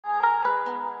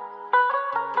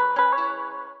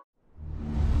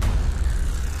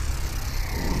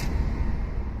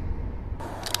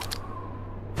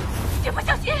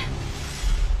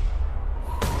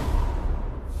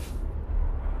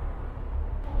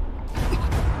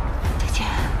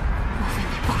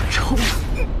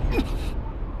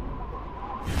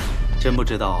真不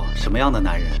知道什么样的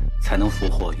男人才能俘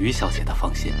获于小姐的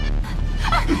芳心。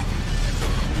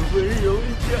温柔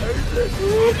一点的，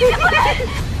你过来！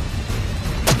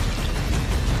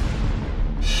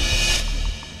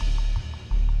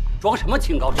装什么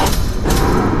清高者？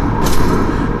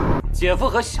姐夫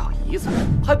和小姨子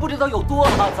还不知道有多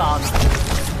阿杂呢。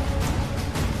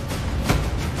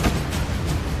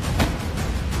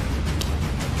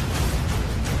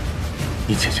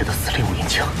你姐姐的死令我印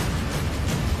证。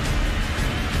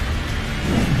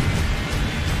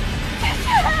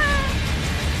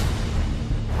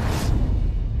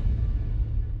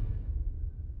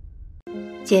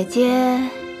姐姐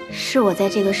是我在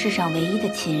这个世上唯一的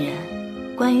亲人。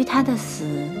关于她的死，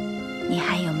你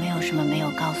还有没有什么没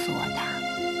有告诉我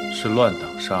的？是乱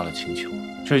党杀了秦秋，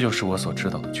这就是我所知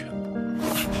道的全部。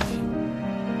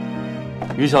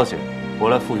于小姐，我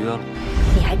来赴约了。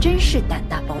你还真是胆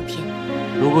大包天。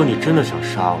如果你真的想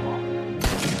杀我，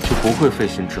就不会费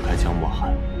心支开江漠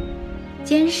寒。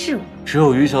监视我？只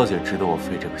有于小姐值得我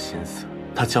费这个心思，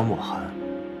她江漠寒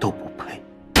都不配。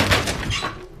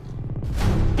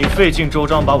你费尽周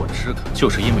章把我支开，就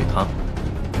是因为他。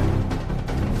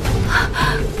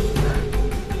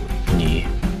你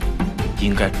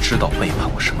应该知道背叛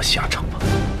我什么下场吧？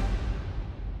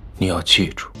你要记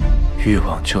住，欲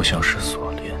望就像是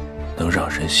锁链，能让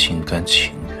人心甘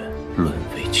情愿沦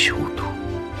为囚徒，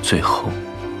最后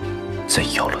再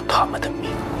要了他们的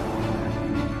命。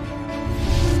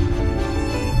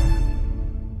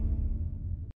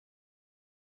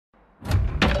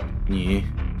你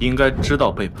应该知道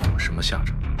背叛我什么下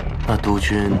场。那督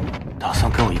军打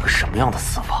算给我一个什么样的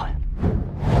死法呀？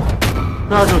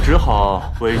那就只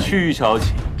好委屈于小姐，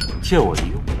借我一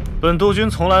用。本督军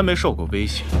从来没受过威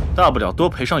胁，大不了多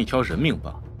赔上一条人命罢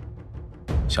了。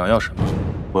想要什么？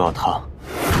我要他。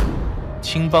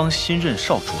青帮新任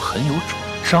少主很有种，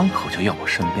张口就要我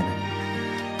身边的女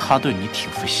人，他对你挺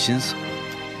费心思的。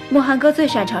莫寒哥最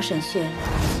擅长审讯，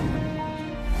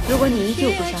如果你依旧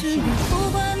不相信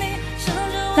我，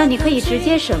那你可以直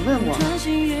接审问我，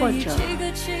或者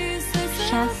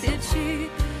杀死我。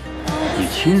你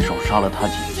亲手杀了他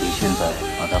姐姐，现在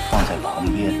把他放在旁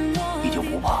边，你就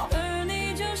不怕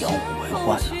养虎为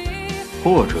患了？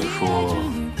或者说，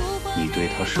你对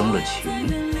他生了情？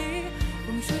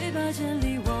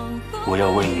不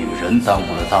要为女人耽误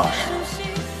了大事，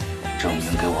证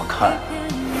明给我看。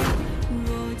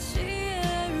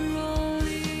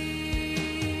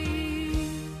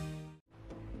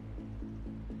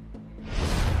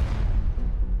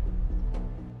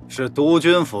是督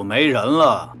军府没人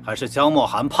了，还是江漠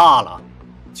寒怕了，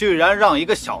居然让一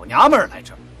个小娘们儿来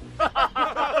这儿？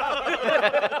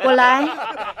我来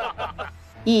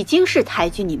已经是抬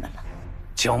举你们了。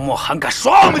江漠寒敢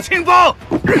耍我们青帮，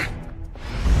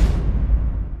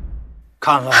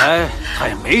看来他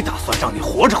也没打算让你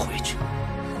活着回去。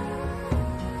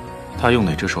他用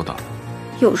哪只手打的？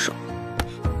右手。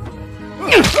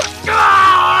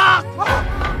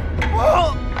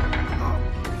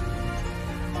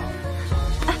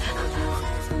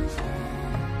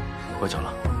我脚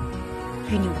了，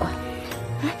与你无关。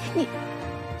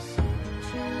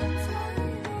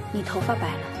你头发白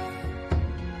了，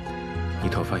你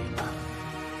头发也白了。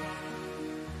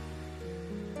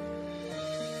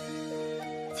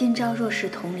今朝若是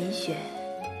同林雪，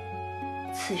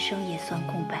此生也算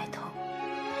共白头。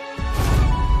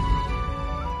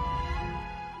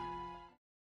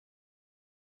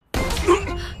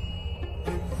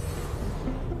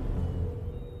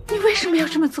你为什么要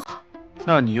这么做？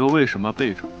那你又为什么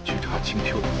背着去查青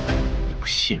秋的？你不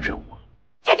信任我？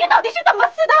姐姐到底是怎么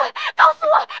死的？告诉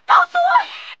我，告诉我！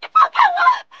你放开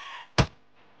我！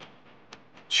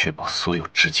确保所有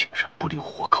知情人不留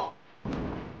活口。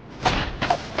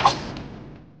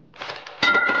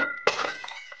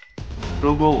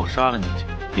如果我杀了你姐，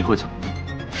你会怎么办？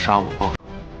杀我报仇？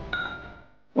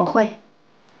我会。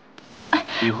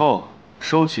以后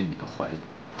收起你的怀里，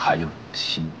还有你的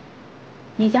心。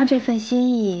你将这份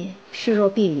心意视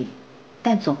若敝履，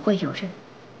但总会有人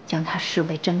将它视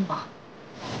为真王。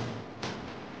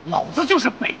老子就是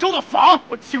北周的房，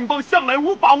我青帮向来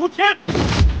无法无天。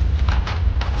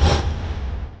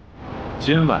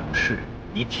今晚的事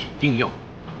你铁定要。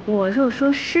我若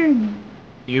说是呢？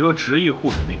你若执意护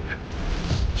着那个人，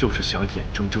就是想眼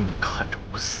睁睁地看着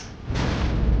我死。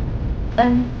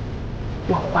恩，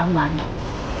我还完了。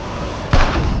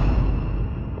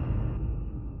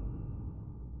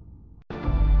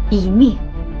一命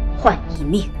换一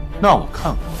命，那我看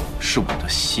看是我的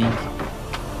心意，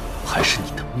还是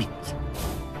你的命意？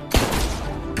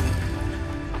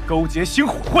勾结新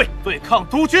虎会对抗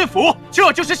督军府，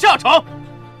这就是下场。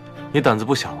你胆子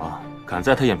不小啊，敢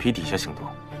在他眼皮底下行动。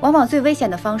往往最危险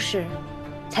的方式，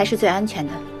才是最安全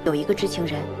的。有一个知情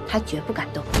人，他绝不敢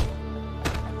动。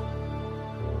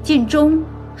尽忠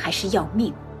还是要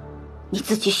命，你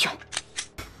自己选。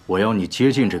我要你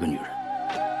接近这个女人，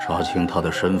查清她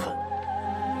的身份。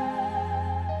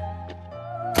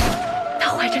她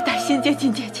怀着担心接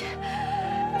近姐姐，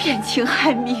变情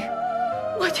害命，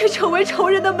我却成为仇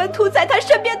人的门徒，在她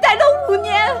身边待了5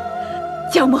年。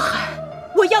江漠寒，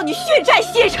我要你血债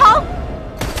血偿。